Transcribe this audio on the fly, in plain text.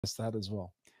that as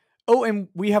well. Oh, and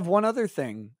we have one other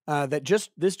thing, that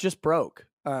just broke,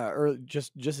 or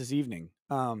just this evening.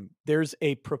 There's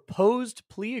a proposed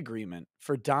plea agreement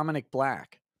for Dominic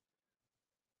Black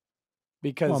Well,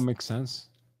 it because makes sense.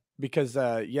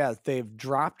 yeah, they've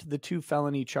dropped the 2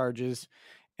 felony charges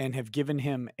and have given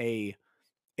him a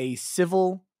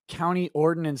civil county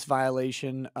ordinance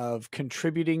violation of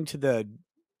contributing to the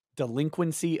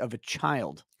delinquency of a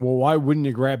child. Well, why wouldn't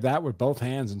you grab that with both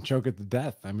hands and choke it to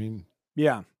death? I mean,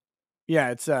 Yeah.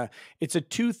 Yeah, it's a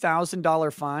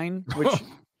 $2,000 fine,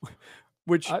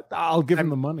 which I'll give him I'm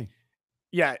the money.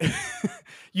 yeah.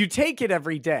 You take it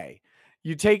every day.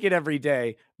 You take it every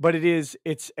day, but it's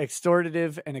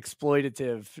extortative and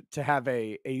exploitative to have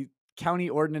a county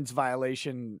ordinance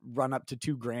violation run up to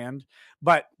 2 grand,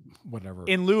 but Whatever.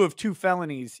 in lieu of 2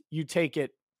 felonies, you take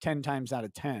it 10 times out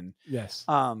of 10. Yes.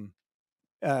 Um,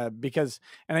 because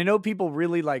and I know people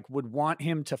really, like, would want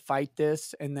him to fight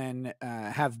this and then,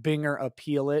 have Binger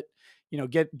appeal it,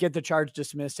 get the charge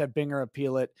dismissed, have Binger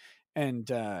appeal it, and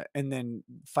then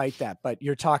fight that, but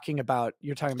you're talking about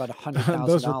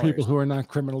Those are people $100,000. who are not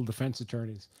criminal defense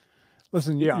attorneys.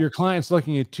 Listen, Yeah. your client's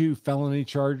looking at 2 felony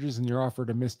charges and you're offered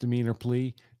a misdemeanor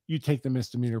plea. You take the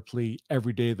misdemeanor plea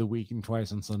every day of the week and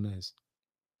twice on Sundays.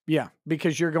 Yeah,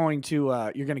 because you're gonna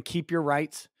keep your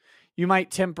rights. You might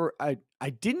temper I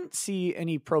didn't see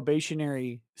any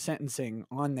probationary sentencing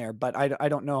on there, but I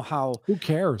don't know how, Who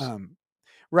cares? um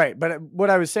right, but, what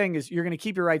I was saying is you're gonna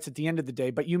keep your rights at the end of the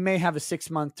day, but you may have a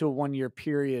 6-month to a 1-year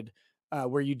period,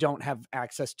 where you don't have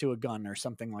access to a gun or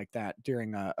something like that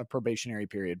during a probationary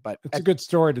period, but It's a at good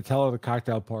story to tell at a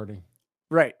cocktail party.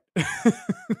 right.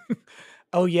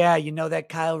 "Oh, yeah, you know that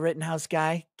Kyle Rittenhouse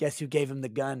guy? Guess who gave him the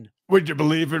gun?" Would you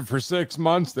believe it? For 6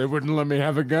 months, they wouldn't let me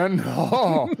have a gun.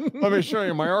 Oh, let me show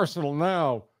you my arsenal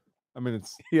now. I mean,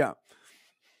 it's Yeah.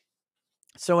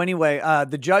 So anyway,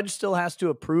 the judge still has to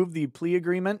approve the plea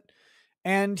agreement,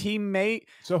 and he may.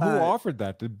 so who Uh, offered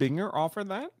that? Did Binger offer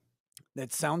that?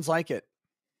 it sounds like it.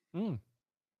 Hmm.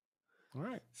 All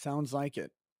right. Sounds like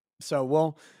it. So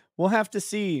we'll have to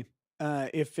see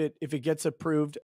if it gets approved.